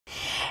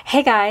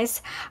Hey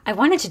guys, I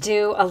wanted to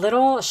do a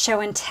little show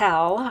and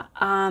tell,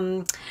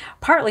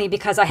 partly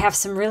because I have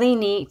some really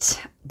neat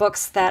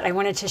books that I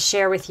wanted to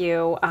share with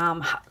you,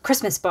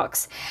 Christmas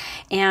books.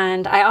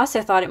 And I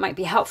also thought it might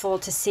be helpful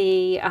to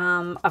see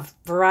a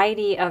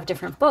variety of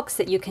different books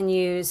that you can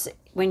use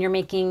when you're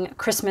making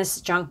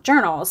Christmas junk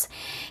journals.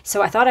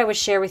 So I thought I would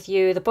share with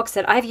you the books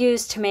that I've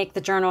used to make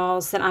the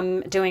journals that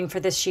I'm doing for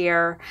this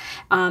year,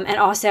 and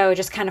also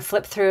just kind of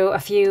flip through a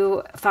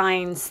few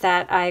finds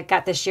that I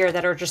got this year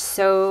that are just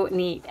so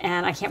neat,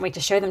 and I can't wait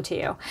to show them to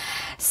you.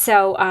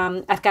 So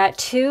I've got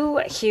two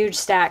huge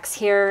stacks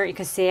here. You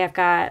can see I've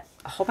got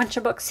a whole bunch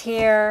of books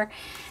here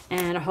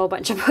and a whole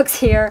bunch of books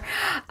here.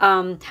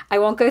 I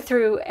won't go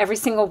through every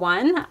single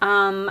one,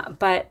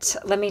 but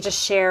let me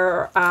just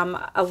share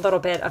a little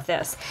bit of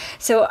this.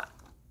 So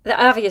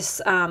the obvious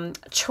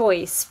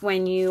choice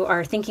when you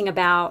are thinking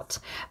about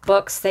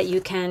books that you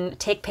can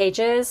take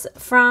pages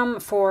from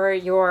for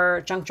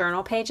your junk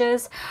journal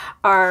pages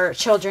are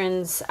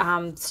children's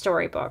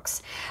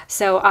storybooks.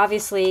 So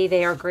obviously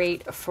they are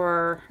great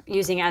for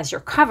using as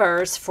your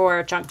covers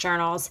for junk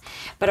journals,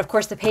 but of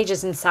course the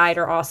pages inside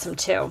are awesome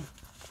too.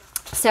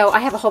 So I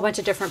have a whole bunch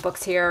of different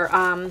books here,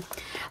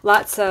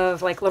 lots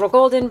of like little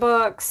golden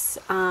books,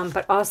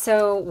 but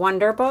also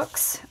Wonder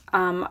Books.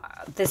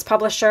 This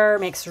publisher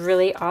makes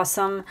really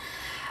awesome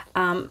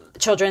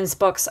children's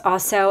books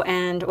also,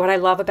 and what I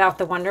love about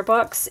the Wonder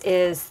Books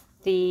is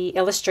the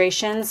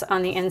illustrations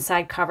on the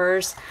inside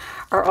covers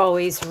are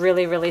always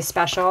really, really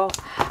special.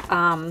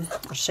 I'll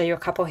show you a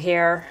couple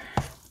here.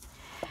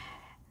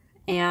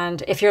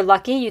 And if you're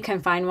lucky, you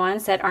can find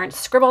ones that aren't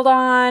scribbled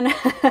on.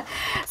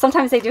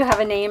 Sometimes they do have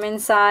a name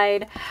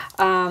inside.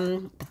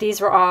 But these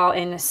were all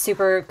in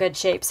super good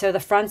shape. So the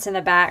fronts and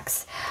the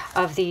backs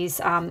of these,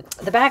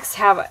 the backs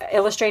have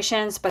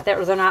illustrations, but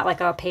they're not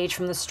like a page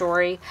from the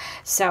story.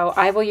 So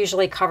I will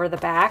usually cover the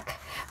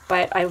back,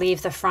 but I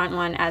leave the front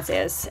one as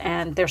is,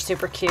 and they're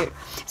super cute.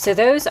 So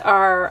those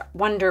are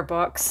Wonder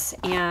Books,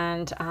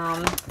 and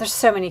there's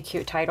so many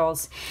cute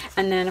titles.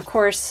 And then, of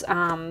course,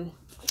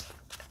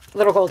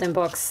 Little Golden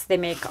Books, they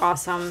make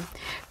awesome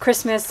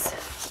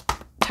Christmas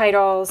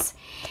titles.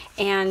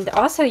 And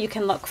also you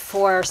can look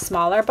for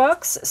smaller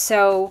books.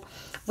 So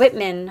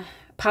Whitman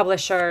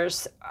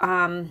publishers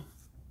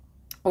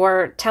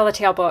or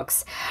Telltale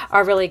books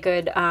are really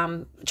good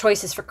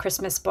choices for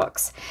Christmas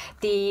books.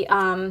 The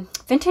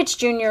Vintage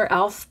Junior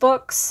Elf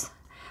books,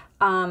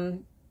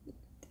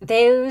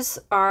 those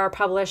are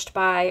published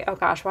by, oh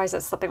gosh, why is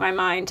that slipping my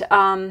mind?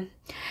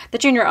 The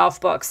Junior Elf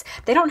books.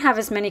 They don't have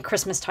as many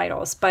Christmas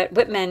titles, but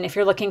Whitman, if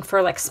you're looking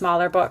for like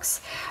smaller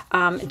books,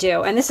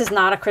 do. And this is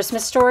not a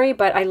Christmas story,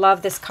 but I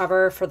love this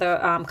cover for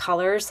the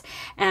colors.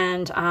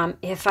 And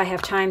if I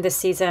have time this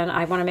season,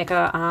 I want to make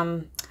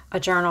a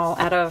journal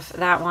out of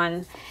that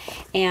one.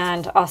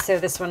 And also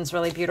this one's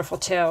really beautiful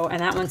too. And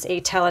that one's a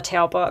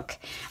Telltale book.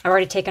 I've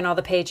already taken all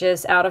the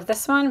pages out of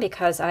this one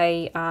because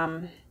I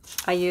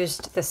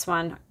used this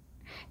one.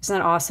 Isn't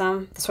that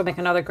awesome? This will make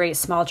another great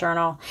small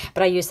journal,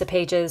 but I use the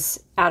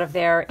pages out of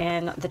there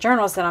in the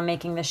journals that I'm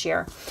making this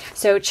year.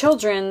 So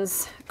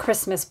children's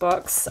Christmas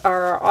books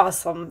are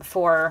awesome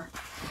for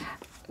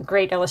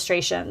great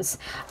illustrations.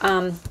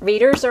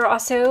 Readers are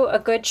also a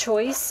good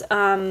choice.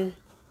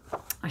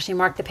 Actually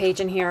mark the page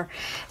in here.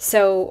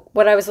 So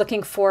what I was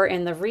looking for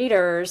in the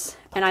readers,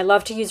 and I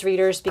love to use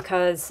readers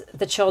because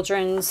the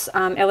children's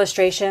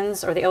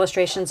illustrations, or the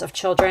illustrations of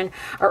children,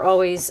 are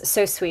always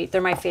so sweet. They're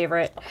my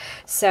favorite.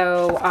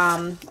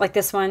 So like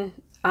this one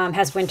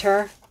has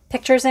winter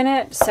pictures in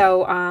it.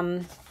 So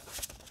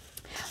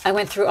I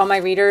went through all my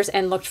readers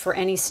and looked for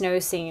any snow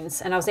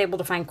scenes, and I was able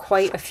to find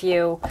quite a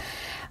few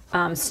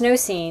snow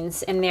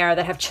scenes in there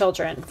that have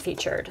children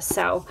featured.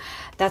 So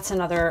that's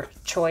another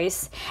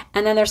choice.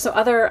 And then there's some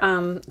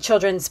other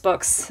children's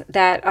books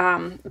that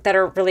that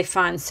are really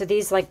fun. So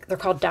these, like, they're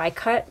called die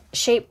cut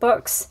shape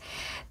books.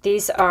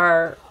 These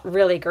are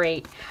really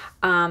great.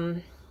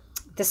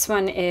 This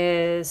one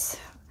is,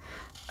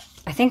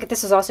 I think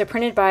this is also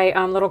printed by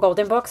Little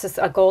Golden Books. It's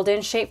a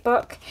golden shape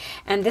book.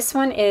 And this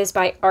one is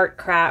by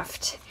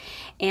Artcraft.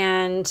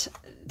 And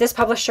this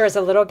publisher is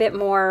a little bit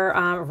more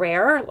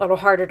rare, a little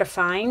harder to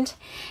find.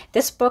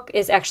 This book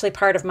is actually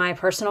part of my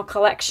personal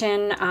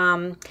collection.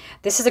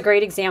 This is a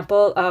great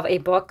example of a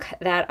book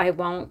that I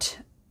won't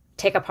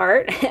take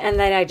apart and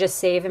that I just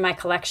save in my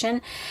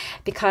collection,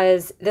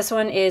 because this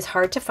one is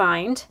hard to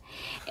find,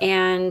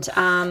 and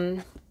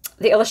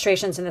the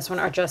illustrations in this one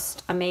are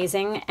just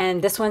amazing.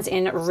 And this one's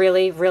in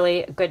really,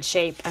 really good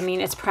shape. I mean,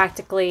 it's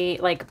practically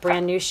like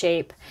brand new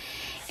shape.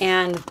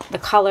 And the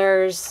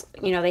colors,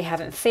 you know, they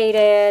haven't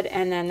faded.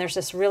 And then there's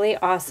this really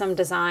awesome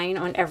design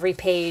on every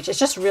page. It's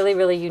just really,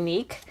 really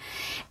unique.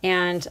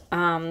 And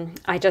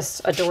I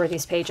just adore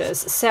these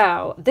pages.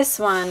 So this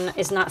one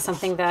is not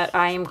something that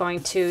I am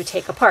going to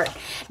take apart.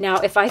 Now,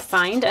 if I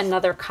find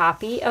another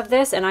copy of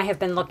this, and I have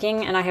been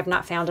looking and I have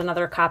not found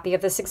another copy of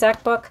this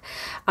exact book,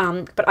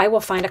 but I will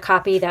find a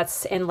copy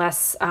that's in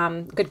less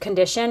good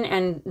condition,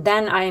 and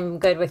then I'm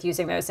good with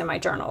using those in my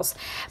journals.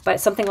 But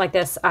something like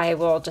this, I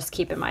will just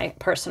keep in my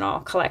personal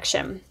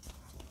collection.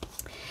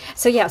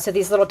 So yeah, so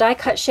these little die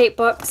cut shape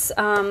books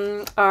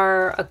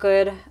are a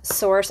good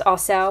source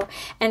also.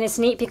 And it's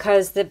neat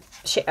because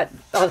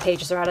all the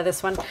pages are out of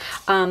this one.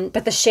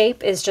 But the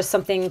shape is just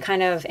something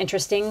kind of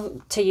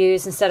interesting to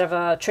use instead of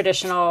a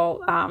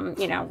traditional,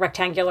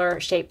 rectangular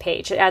shape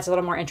page. It adds a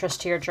little more interest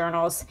to your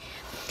journals.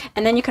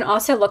 And then you can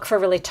also look for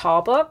really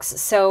tall books.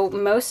 So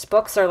most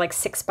books are like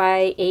 6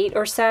 by 8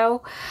 or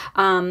so.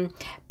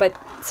 But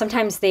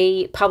sometimes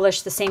they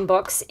publish the same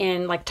books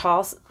in like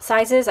tall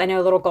sizes. I know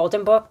a Little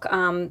Golden Book,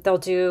 they'll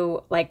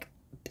do like,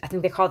 I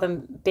think they call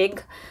them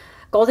big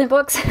golden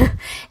books.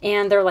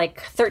 And they're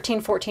like 13,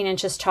 14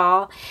 inches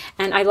tall.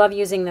 And I love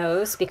using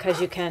those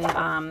because you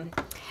can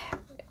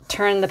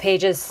turn the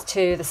pages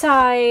to the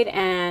side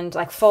and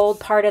like fold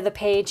part of the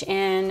page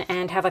in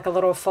and have like a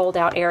little fold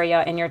out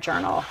area in your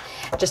journal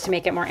just to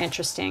make it more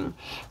interesting.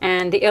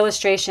 And the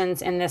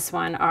illustrations in this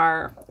one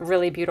are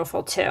really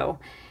beautiful too.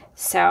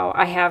 So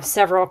I have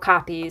several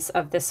copies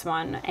of this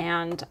one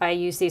and I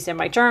use these in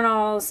my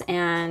journals,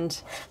 and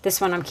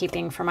this one I'm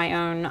keeping for my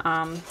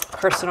own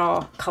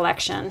personal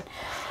collection.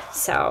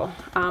 So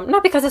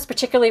not because it's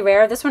particularly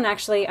rare. This one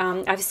actually,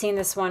 I've seen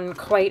this one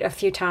quite a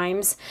few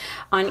times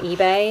on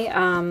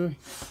eBay.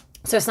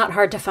 So it's not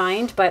hard to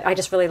find, but I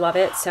just really love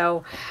it.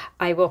 So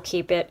I will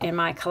keep it in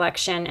my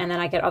collection, and then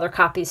I get other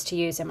copies to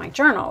use in my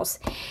journals.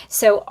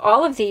 So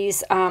all of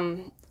these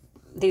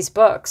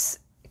books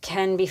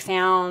can be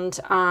found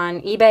on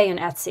eBay and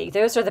Etsy.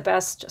 Those are the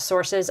best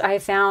sources I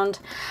have found.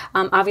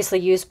 Obviously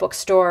used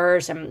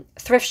bookstores and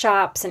thrift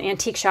shops and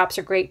antique shops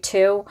are great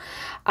too.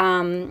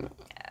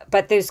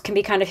 But those can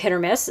be kind of hit or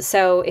miss.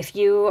 So if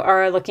you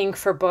are looking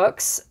for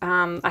books,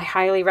 I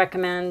highly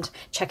recommend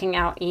checking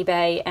out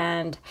eBay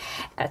and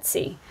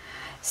Etsy.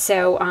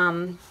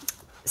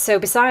 So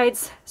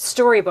besides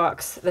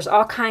storybooks, there's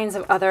all kinds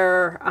of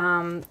other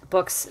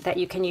books that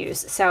you can use.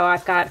 So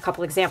I've got a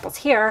couple examples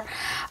here.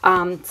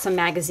 Some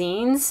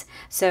magazines.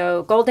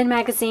 So Golden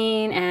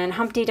Magazine and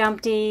Humpty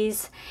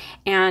Dumpty's.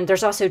 And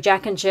there's also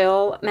Jack and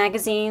Jill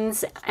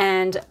magazines.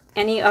 And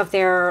any of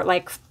their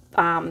like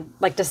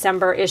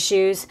December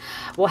issues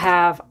will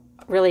have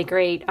really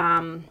great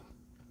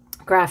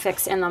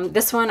graphics in them.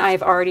 This one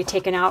I've already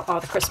taken out all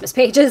the Christmas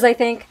pages, I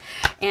think,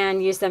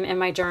 and used them in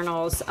my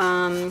journals.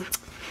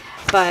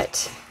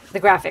 But the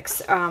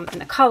graphics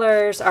and the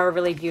colors are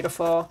really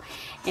beautiful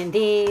in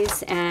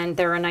these, and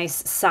they're a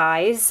nice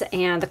size,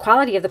 and the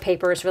quality of the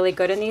paper is really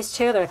good in these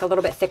too. They're like a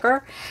little bit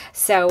thicker.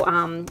 So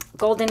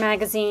Golden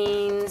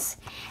magazines,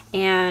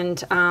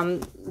 and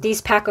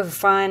these Pack of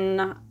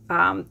Fun,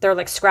 they're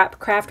like scrap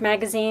craft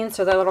magazines,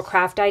 so they're little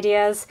craft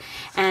ideas.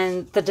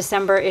 And the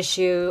December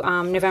issue,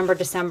 November,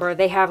 December,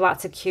 they have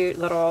lots of cute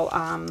little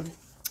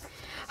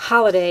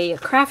holiday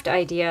craft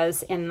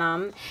ideas in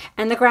them,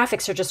 and the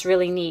graphics are just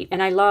really neat.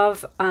 And I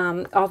love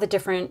all the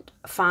different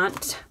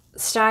font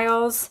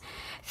styles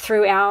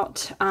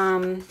throughout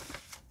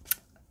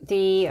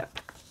the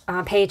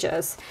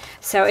pages.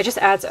 So it just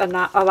adds a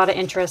lot of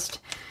interest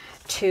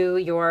to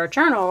your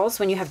journals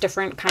when you have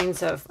different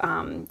kinds of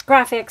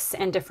graphics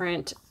and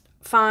different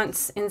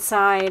fonts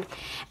inside.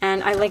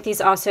 And I like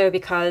these also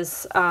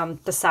because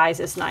the size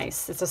is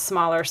nice. It's a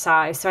smaller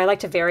size, so I like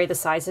to vary the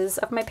sizes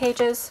of my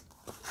pages.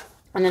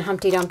 And then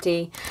Humpty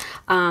Dumpty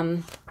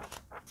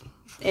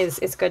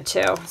is good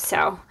too.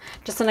 So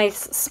just a nice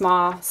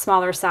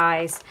smaller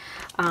size.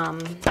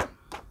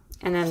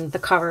 And then the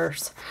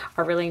covers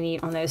are really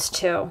neat on those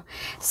too.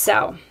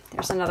 So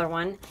there's another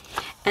one.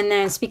 And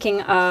then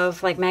speaking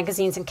of like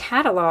magazines and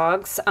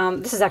catalogs,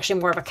 this is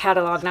actually more of a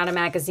catalog, not a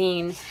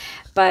magazine.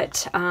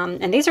 But,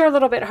 and these are a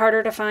little bit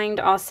harder to find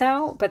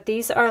also, but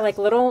these are like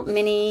little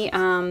mini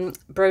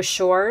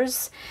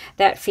brochures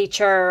that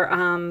feature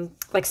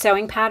like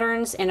sewing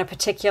patterns in a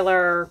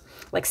particular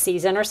like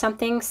season or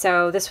something.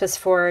 So this was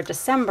for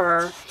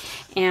December,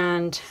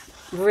 and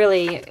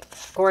really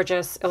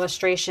gorgeous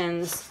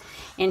illustrations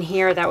in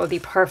here that would be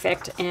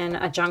perfect in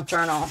a junk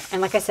journal.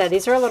 And like I said,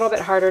 these are a little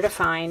bit harder to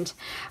find,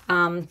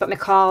 but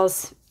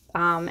McCall's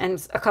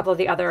and a couple of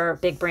the other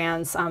big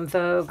brands,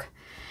 Vogue,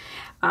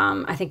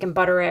 I think in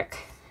Butterick.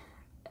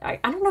 I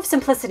don't know if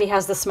Simplicity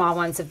has the small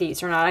ones of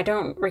these or not. I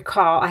don't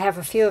recall. I have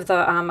a few of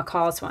the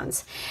McCall's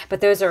ones,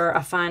 but those are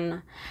a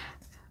fun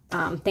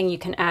thing you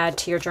can add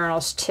to your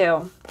journals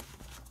too.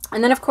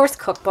 And then, of course,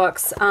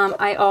 cookbooks.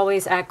 I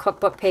always add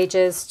cookbook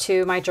pages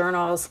to my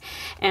journals,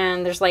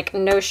 and there's like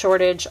no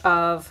shortage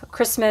of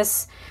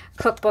Christmas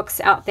cookbooks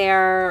out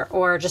there,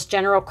 or just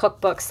general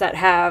cookbooks that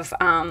have,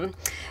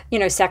 you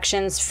know,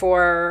 sections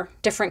for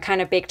different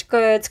kind of baked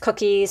goods,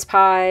 cookies,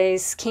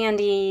 pies,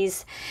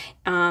 candies,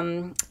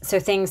 so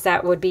things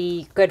that would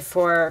be good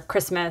for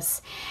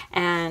Christmas.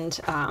 And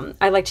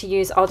I like to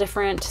use all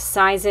different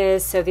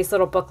sizes. So these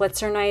little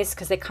booklets are nice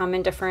because they come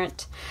in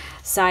different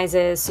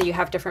sizes. So you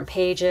have different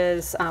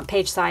pages,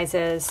 page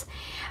sizes,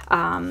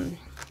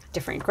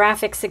 different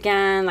graphics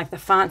again, like the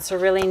fonts are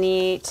really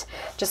neat.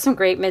 Just some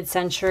great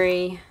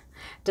mid-century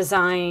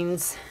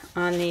designs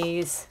on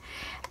these.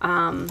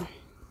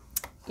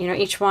 You know,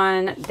 each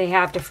one, they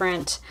have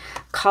different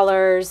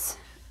colors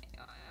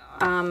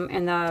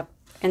in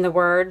the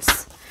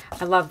words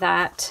I love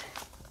that.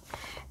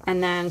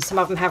 And then some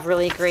of them have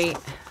really great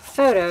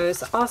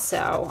photos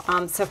also.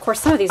 So of course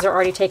some of these are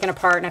already taken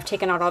apart, and I've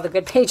taken out all the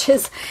good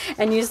pages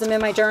and used them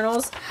in my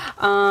journals.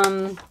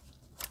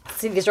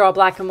 See, these are all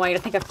black and white. I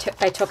think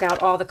I took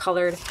out all the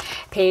colored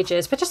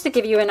pages, but just to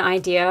give you an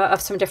idea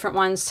of some different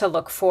ones to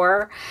look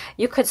for,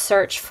 you could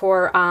search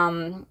for,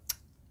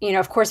 you know,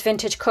 of course,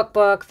 vintage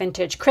cookbook,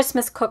 vintage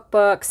Christmas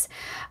cookbooks,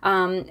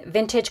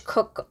 vintage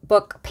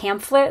cookbook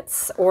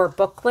pamphlets or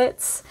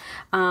booklets.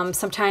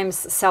 Sometimes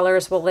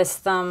sellers will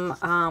list them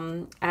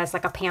as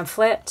like a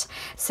pamphlet,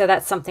 so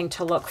that's something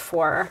to look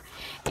for.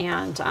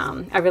 And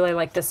I really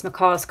like this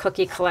McCall's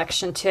Cookie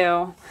Collection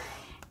too.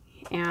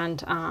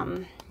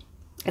 And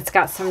it's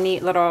got some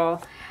neat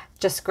little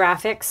just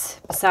graphics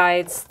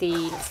besides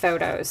the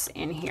photos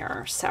in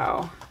here.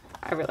 So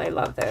I really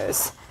love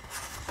those.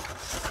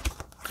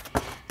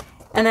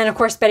 And then, of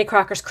course, Betty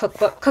Crocker's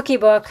cookie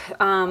book.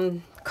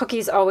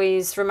 Cookies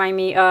always remind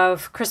me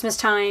of Christmas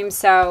time.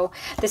 So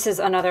this is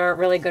another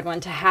really good one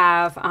to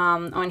have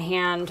on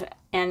hand.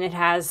 And it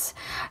has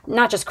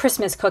not just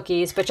Christmas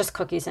cookies, but just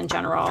cookies in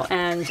general.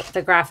 And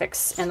the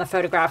graphics and the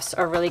photographs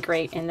are really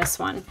great in this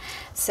one.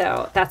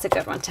 So that's a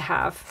good one to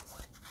have.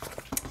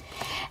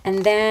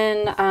 And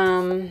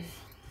then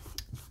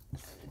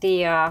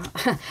the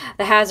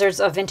hazards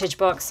of vintage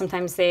books.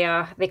 Sometimes they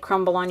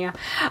crumble on you.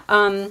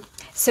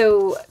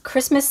 So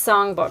Christmas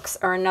songbooks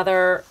are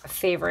another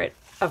favorite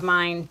of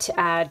mine to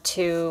add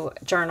to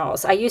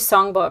journals. I use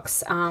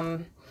songbooks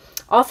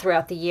all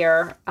throughout the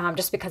year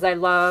just because I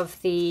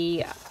love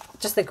the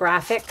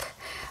graphic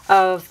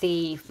of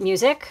the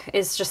music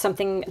is just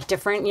something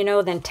different, you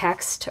know, than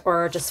text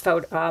or just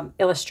photo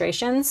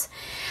illustrations.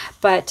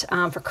 But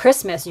for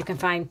Christmas, you can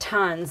find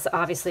tons,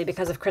 obviously,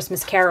 because of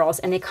Christmas carols,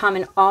 and they come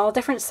in all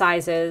different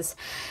sizes.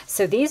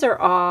 So these are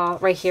all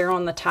right here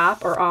on the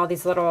top, are all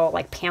these little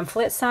like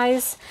pamphlet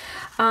size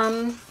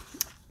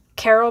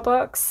carol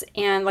books,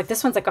 and like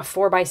this one's like a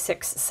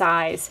 4x6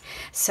 size.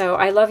 So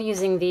I love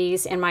using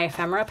these in my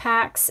ephemera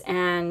packs,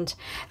 and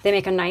they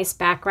make a nice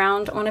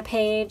background on a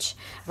page.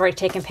 I've already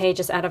taken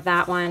pages out of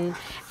that one,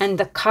 and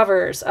the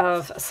covers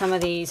of some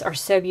of these are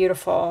so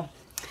beautiful.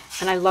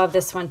 And I love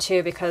this one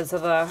too because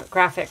of the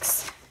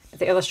graphics,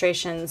 the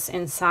illustrations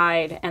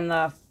inside, and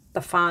the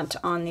font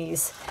on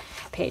these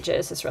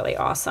pages is really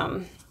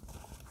awesome.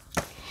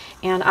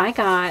 And I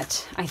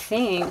got, I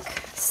think,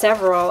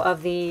 several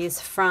of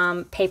these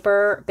from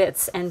Paper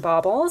Bits and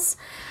Baubles.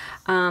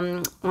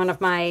 One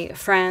of my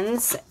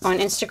friends on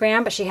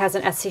Instagram, but she has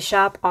an Etsy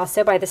shop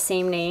also by the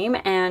same name.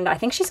 And I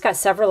think she's got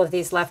several of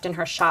these left in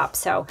her shop.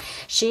 So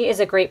she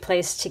is a great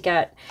place to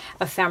get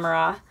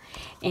ephemera.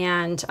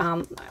 And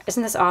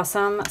isn't this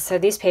awesome? So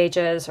these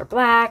pages are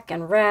black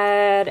and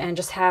red and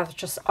just have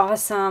just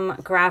awesome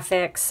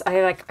graphics.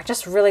 I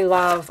just really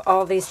love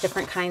all these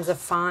different kinds of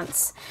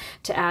fonts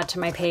to add to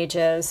my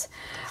pages.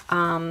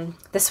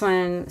 This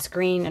one is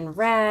green and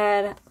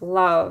red.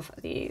 Love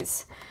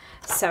these.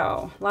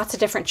 So lots of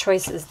different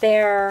choices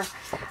there.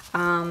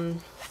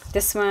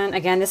 This one,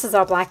 again, this is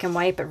all black and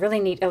white, but really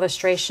neat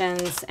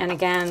illustrations. And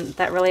again,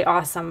 that really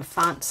awesome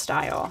font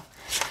style.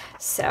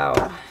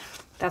 So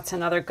that's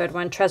another good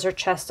one. Treasure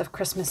Chest of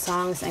Christmas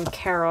Songs and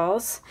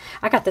Carols.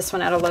 I got this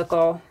one at a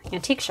local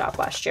antique shop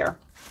last year.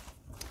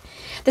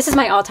 This is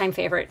my all-time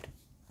favorite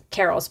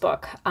carols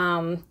book.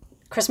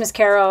 Christmas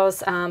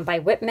Carols by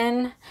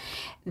Whitman.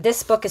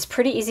 This book is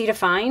pretty easy to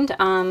find.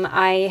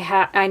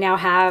 I now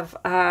have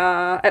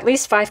at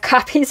least 5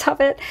 copies of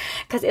it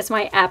because it's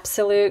my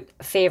absolute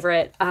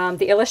favorite.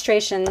 The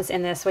illustrations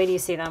in this, wait till you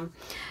see them.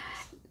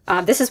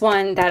 This is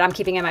one that I'm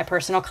keeping in my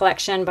personal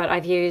collection, but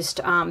I've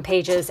used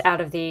pages out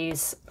of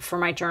these for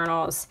my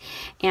journals.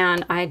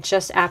 And I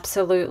just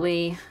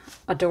absolutely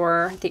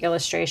adore the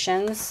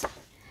illustrations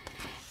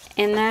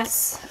in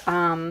this.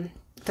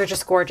 They're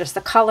just gorgeous.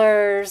 The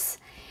colors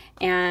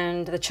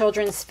and the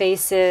children's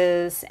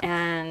faces,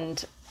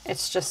 and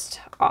it's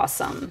just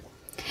awesome.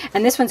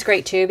 And this one's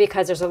great too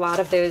because there's a lot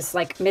of those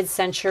like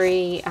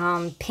mid-century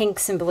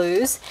pinks and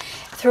blues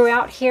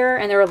throughout here,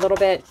 and they're a little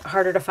bit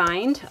harder to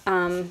find.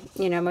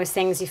 You know, most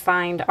things you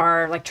find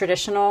are like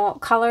traditional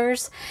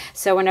colors.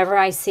 So whenever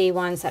I see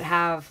ones that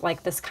have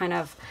like this kind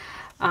of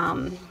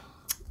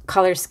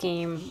color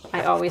scheme,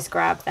 I always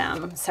grab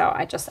them. So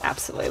I just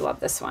absolutely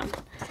love this one.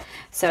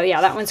 So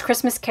yeah, that one's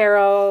Christmas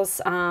Carols,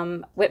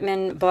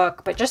 Whitman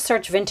book, but just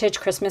search Vintage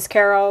Christmas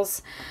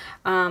Carols.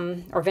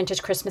 Or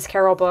Vintage Christmas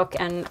Carol book,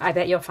 and I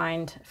bet you'll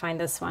find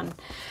this one.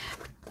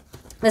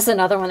 This is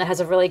another one that has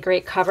a really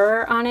great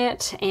cover on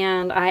it,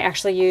 and I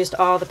actually used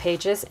all the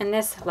pages in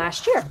this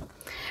last year.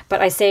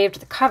 But I saved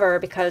the cover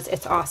because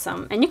it's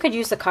awesome. And you could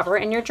use the cover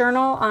in your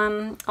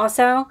journal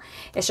also.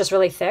 It's just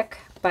really thick,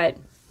 but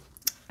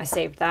I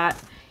saved that.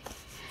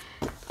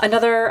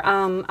 Another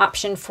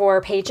option for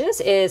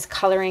pages is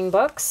coloring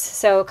books.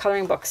 So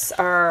coloring books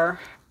are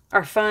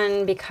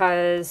fun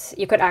because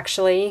you could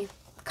actually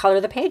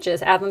color the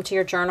pages, add them to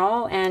your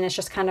journal, and it's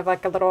just kind of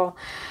like a little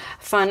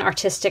fun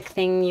artistic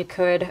thing you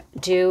could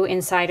do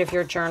inside of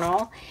your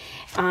journal.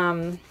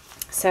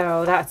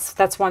 So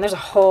that's one. There's a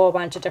whole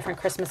bunch of different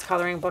Christmas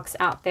coloring books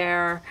out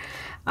there.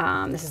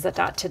 This is a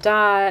dot to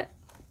dot.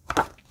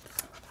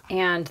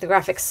 And the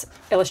graphics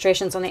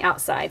illustrations on the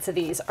outside. So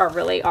these are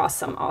really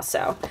awesome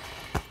also.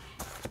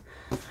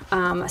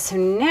 So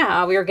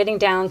now we are getting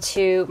down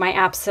to my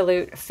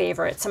absolute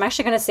favorites. I'm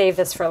actually going to save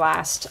this for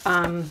last.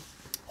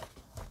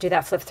 Do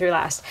that flip through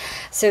last.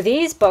 So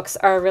these books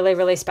are really,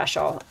 really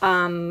special.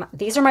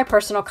 These are my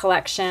personal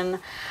collection.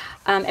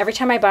 Every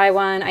time I buy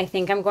one, I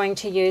think I'm going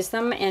to use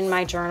them in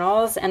my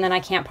journals, and then I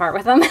can't part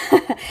with them.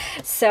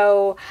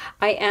 So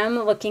I am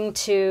looking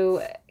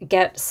to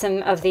get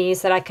some of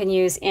these that I can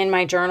use in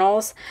my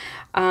journals.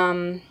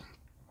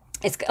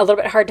 It's a little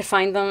bit hard to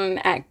find them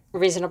at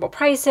reasonable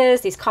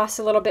prices. These cost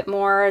a little bit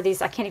more.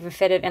 These, I can't even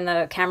fit it in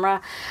the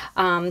camera.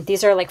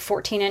 These are like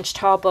 14-inch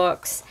tall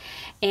books,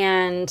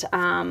 and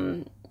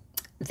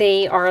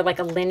they are like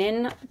a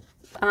linen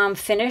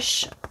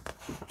finish,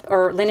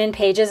 or linen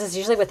pages is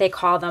usually what they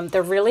call them.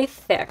 They're really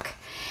thick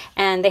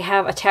and they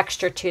have a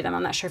texture to them.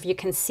 I'm not sure if you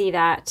can see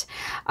that.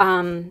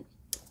 And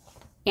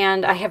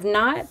I have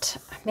not,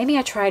 maybe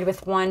I tried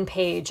with one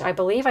page. I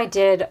believe I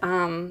did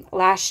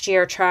last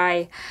year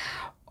try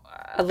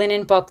a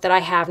linen book that I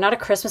have, not a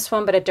Christmas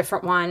one, but a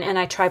different one. And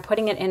I tried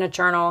putting it in a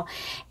journal,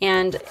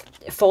 and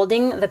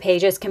folding the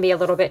pages can be a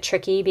little bit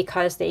tricky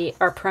because they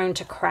are prone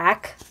to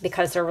crack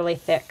because they're really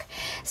thick.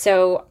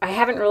 So I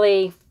haven't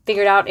really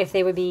figured out if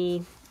they would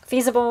be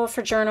feasible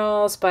for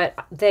journals, but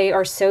they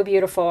are so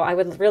beautiful. I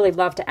would really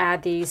love to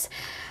add these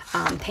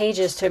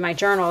pages to my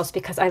journals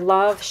because I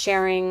love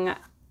sharing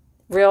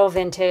real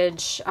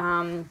vintage,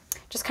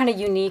 just kind of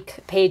unique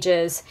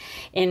pages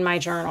in my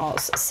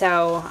journals.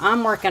 So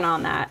I'm working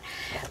on that.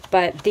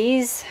 But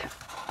these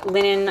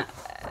linen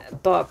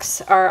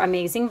books are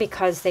amazing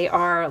because they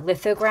are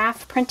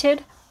lithograph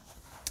printed.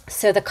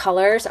 So the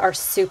colors are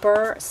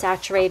super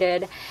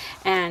saturated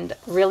and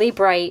really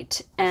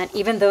bright. And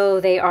even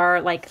though they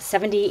are like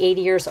 70,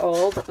 80 years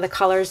old, the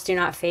colors do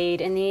not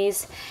fade in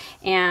these.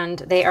 And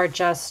they are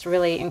just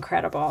really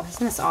incredible.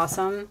 Isn't this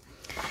awesome?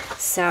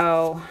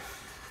 So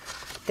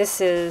this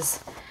is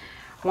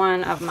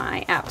one of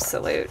my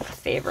absolute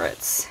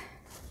favorites.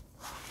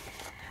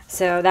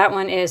 So that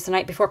one is The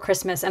Night Before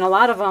Christmas, and a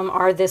lot of them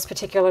are this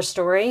particular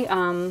story.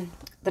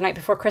 The Night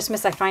Before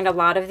Christmas, I find a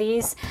lot of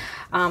these.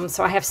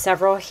 So I have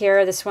several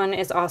here. This one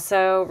is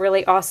also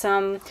really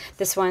awesome.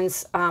 This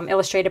one's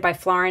illustrated by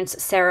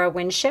Florence Sarah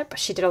Winship.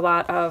 She did a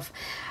lot of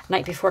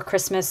Night Before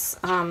Christmas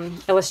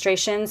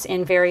illustrations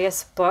in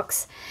various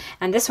books.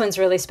 And this one's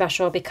really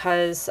special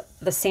because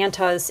the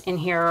Santas in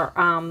here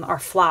are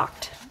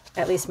flocked.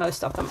 At least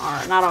most of them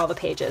are, not all the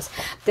pages.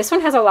 This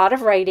one has a lot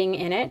of writing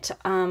in it.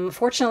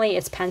 Fortunately,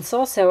 it's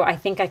pencil, so I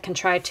think I can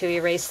try to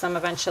erase them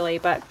eventually.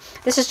 But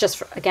this is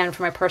just, again,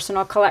 for my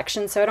personal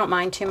collection, so I don't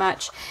mind too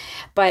much.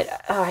 But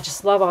I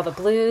just love all the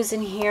blues in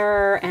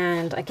here.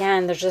 And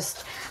again, they're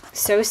just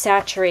so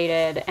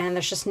saturated, and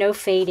there's just no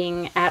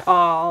fading at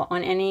all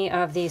on any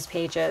of these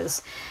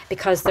pages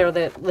because they're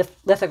the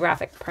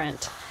lithographic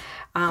print.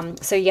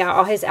 So yeah,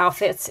 all his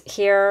outfits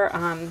here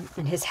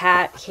and his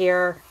hat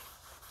here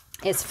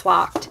is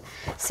flocked.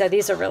 So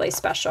these are really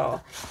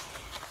special.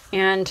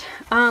 And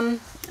I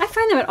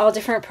find them at all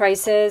different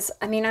prices.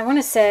 I mean, I want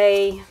to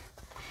say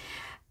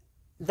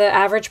the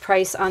average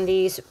price on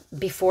these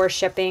before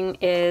shipping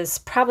is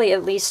probably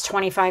at least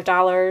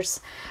 $25.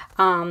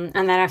 And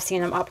then I've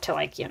seen them up to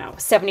like, you know,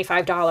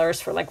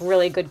 $75 for like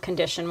really good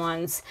condition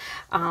ones.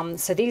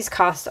 So these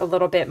cost a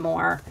little bit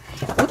more.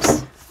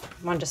 Oops,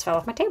 one just fell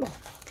off my table.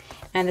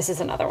 And this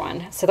is another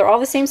one. So they're all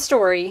the same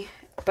story,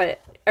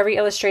 but every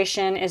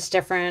illustration is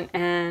different,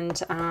 and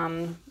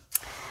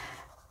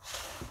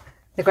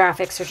the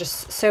graphics are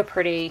just so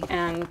pretty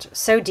and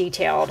so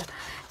detailed.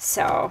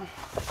 So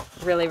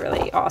really,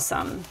 really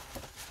awesome.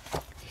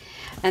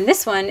 And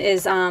this one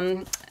is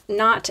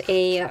not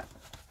a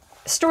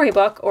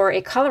storybook or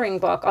a coloring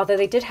book, although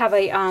they did have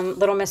a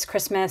Little Miss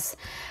Christmas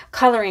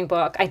coloring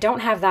book. I don't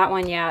have that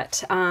one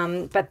yet,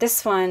 but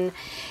this one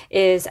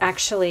is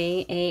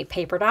actually a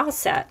paper doll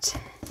set.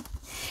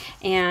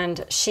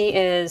 And she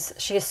is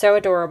so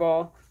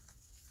adorable.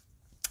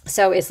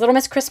 So it's Little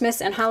Miss Christmas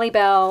and Holly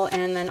Bell,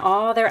 and then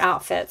all their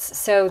outfits.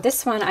 So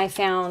this one I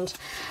found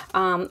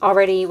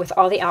already with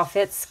all the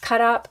outfits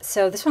cut up.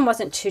 So this one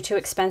wasn't too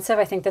expensive.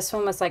 I think this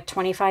one was like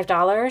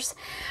 $25.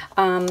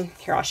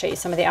 Here, I'll show you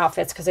some of the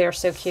outfits because they are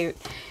so cute.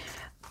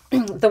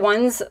 The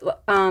ones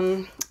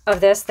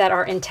of this that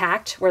are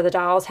intact, where the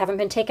dolls haven't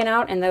been taken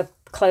out and the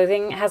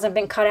clothing hasn't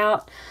been cut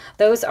out,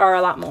 those are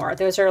a lot more.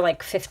 Those are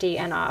like $50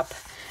 and up.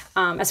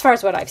 As far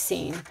as what I've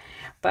seen,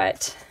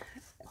 but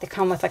they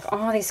come with like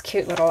all these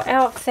cute little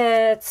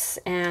outfits,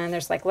 and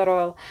there's like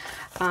little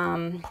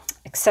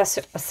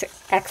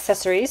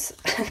accessories.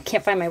 I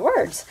can't find my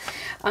words.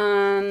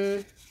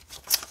 Let's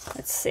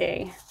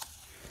see.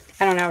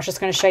 I don't know. I was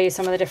just going to show you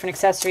some of the different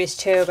accessories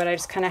too, but I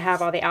just kind of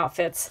have all the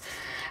outfits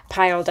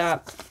piled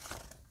up.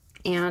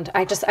 And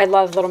I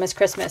love Little Miss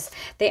Christmas.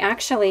 They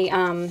actually,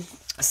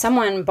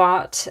 someone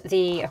bought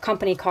a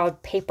company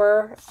called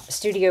Paper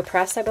Studio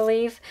Press, I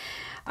believe.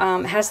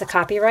 has the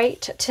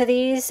copyright to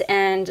these,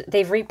 and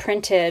they've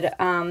reprinted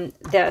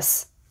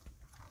this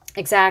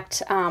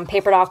exact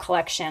paper doll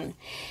collection,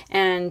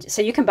 and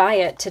so you can buy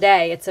it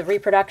today. It's a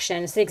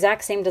reproduction. It's the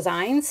exact same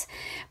designs,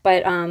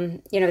 but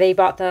you know, they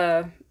bought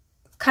the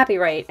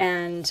copyright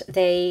and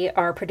they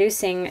are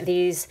producing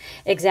these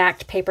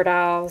exact paper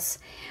dolls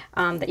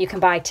that you can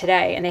buy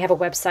today, and they have a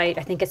website.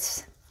 I think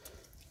it's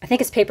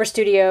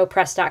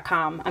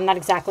paperstudiopress.com. I'm not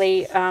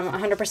exactly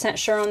 100%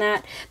 sure on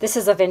that. This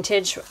is a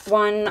vintage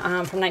one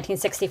from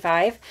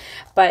 1965,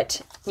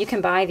 but you can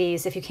buy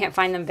these if you can't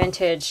find them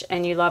vintage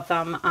and you love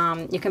them.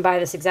 You can buy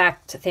this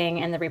exact thing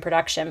in the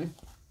reproduction.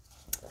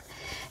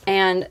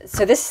 And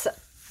so this,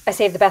 I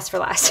saved the best for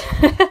last.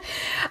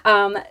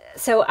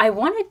 So I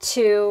wanted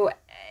to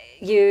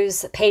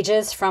use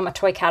pages from a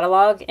toy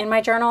catalog in my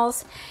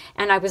journals,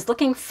 and I was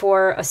looking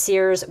for a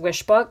Sears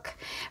wish book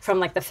from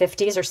like the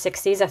 50s or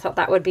 60s. I thought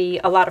that would be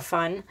a lot of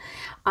fun,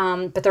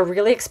 but they're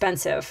really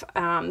expensive.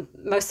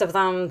 Most of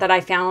them that I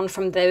found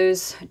from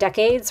those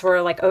decades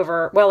were like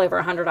well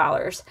over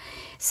 $100.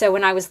 So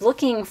when I was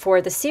looking for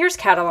the Sears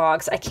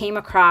catalogs, I came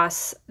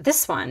across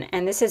this one,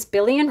 and this is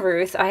Billy and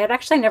Ruth. I had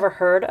actually never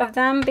heard of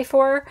them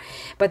before,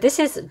 but this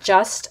is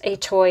just a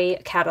toy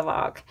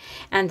catalog,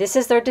 and this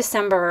is their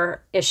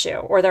December issue,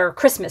 or their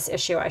Christmas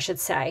issue, I should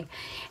say,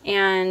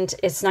 and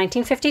it's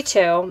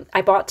 1952.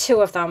 I bought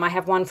two of them. I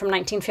have one from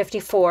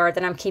 1954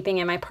 that I'm keeping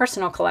in my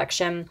personal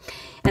collection,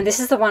 and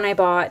this is the one I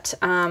bought.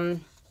 No,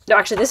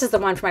 actually, this is the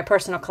one for my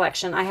personal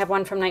collection. I have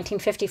one from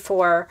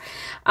 1954.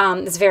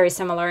 It's very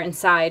similar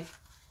inside.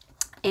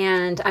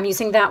 And I'm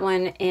using that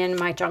one in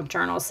my junk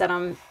journals that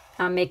I'm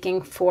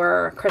making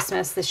for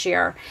Christmas this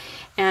year.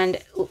 And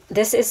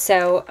this is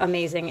so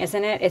amazing,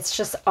 isn't it? It's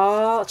just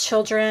all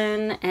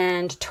children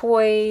and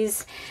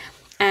toys.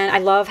 And I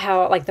love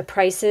how like the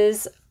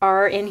prices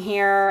are in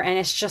here. And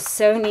it's just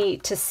so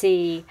neat to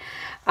see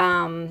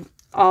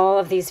all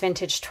of these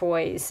vintage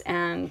toys.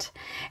 And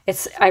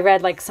I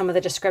read like some of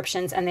the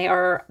descriptions, and they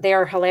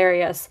are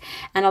hilarious.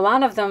 And a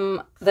lot of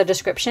them, the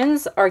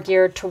descriptions are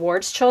geared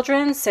towards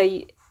children.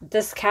 So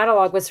this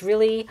catalog was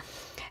really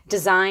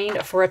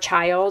designed for a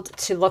child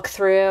to look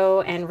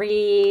through and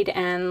read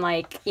and,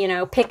 like, you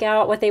know, pick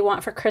out what they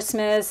want for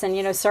Christmas and,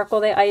 you know, circle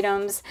the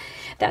items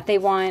that they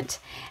want.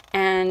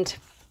 And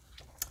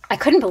I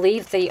couldn't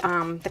believe the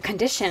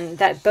condition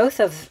that both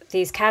of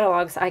these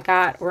catalogs I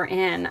got were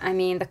in. I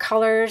mean, the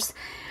colors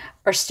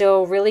are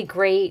still really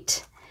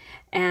great.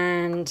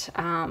 And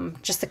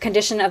just the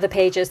condition of the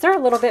pages, they're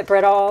a little bit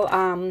brittle.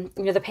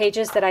 You know, the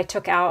pages that I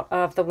took out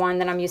of the one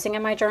that I'm using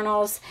in my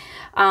journals,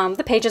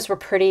 the pages were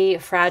pretty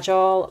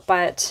fragile,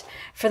 but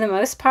for the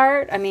most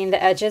part, I mean,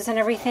 the edges and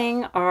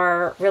everything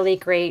are really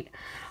great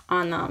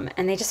on them.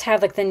 And they just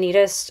have like the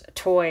neatest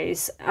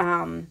toys.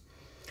 I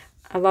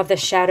love the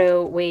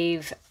Shadow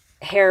Wave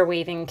hair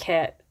weaving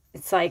kit.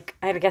 It's like,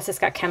 I guess it's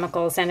got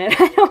chemicals in it.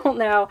 I don't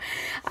know.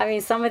 I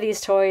mean, some of these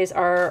toys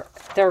they're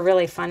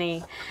really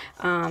funny.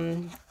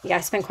 Yeah,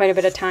 I spent quite a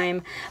bit of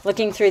time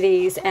looking through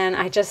these, and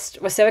I just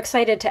was so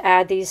excited to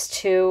add these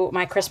to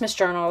my Christmas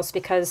journals,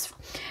 because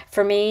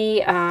for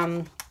me,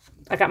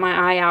 I got my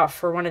eye out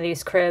for one of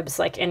these cribs,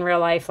 like in real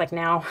life, like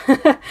now.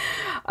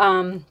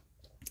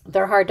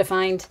 They're hard to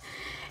find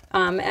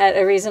at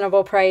a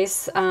reasonable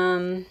price.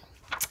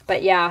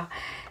 But yeah,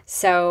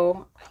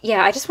 so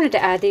yeah, I just wanted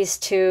to add these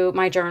to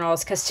my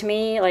journals, because to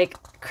me, like,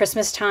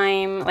 Christmas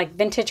time, like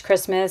vintage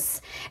Christmas,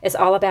 is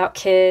all about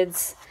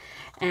kids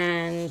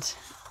and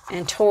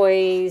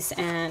toys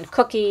and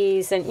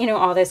cookies and, you know,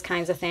 all those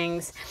kinds of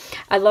things.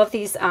 I love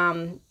these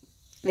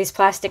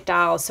plastic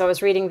dolls. So I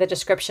was reading the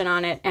description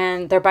on it,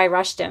 and they're by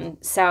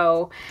Rushton.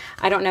 So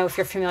I don't know if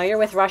you're familiar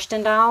with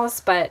Rushton dolls,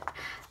 but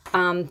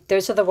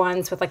those are the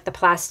ones with like the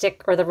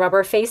plastic or the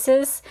rubber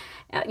faces,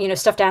 you know,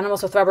 stuffed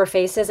animals with rubber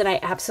faces, and I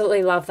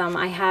absolutely love them.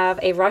 I have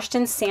a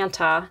Rushton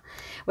Santa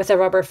with a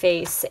rubber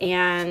face,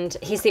 and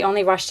he's the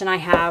only Rushton I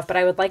have, but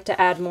I would like to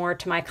add more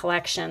to my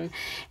collection.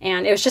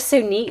 And it was just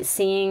so neat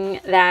seeing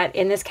that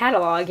in this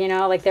catalog, you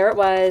know, like there it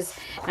was,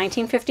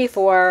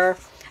 1954.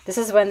 This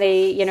is when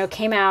they, you know,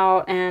 came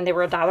out, and they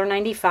were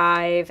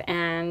 $1.95,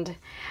 and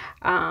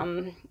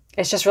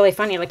it's just really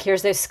funny. Like,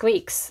 here's those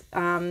squeaks.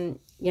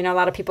 You know, a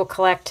lot of people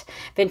collect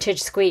vintage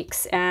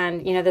squeaks,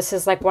 and, you know, this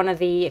is like one of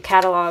the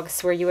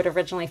catalogs where you would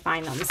originally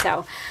find them.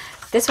 So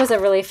this was a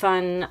really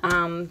fun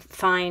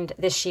find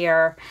this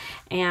year,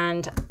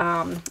 and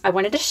I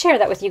wanted to share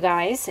that with you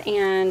guys.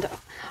 And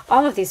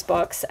all of these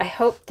books, I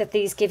hope that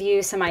these give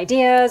you some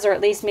ideas, or at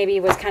least maybe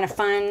it was kind of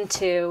fun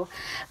to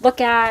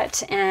look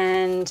at.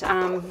 And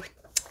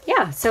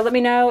yeah, so let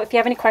me know if you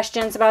have any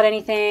questions about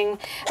anything.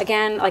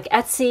 Again, like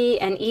Etsy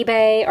and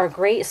eBay are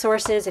great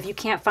sources if you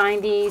can't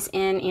find these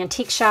in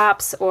antique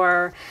shops,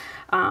 or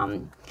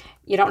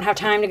you don't have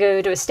time to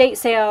go to estate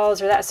sales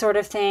or that sort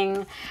of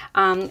thing.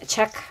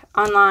 Check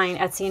online,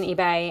 Etsy and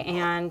eBay,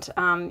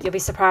 and you'll be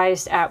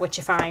surprised at what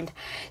you find.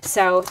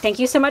 So thank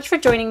you so much for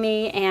joining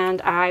me,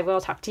 and I will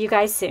talk to you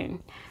guys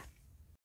soon.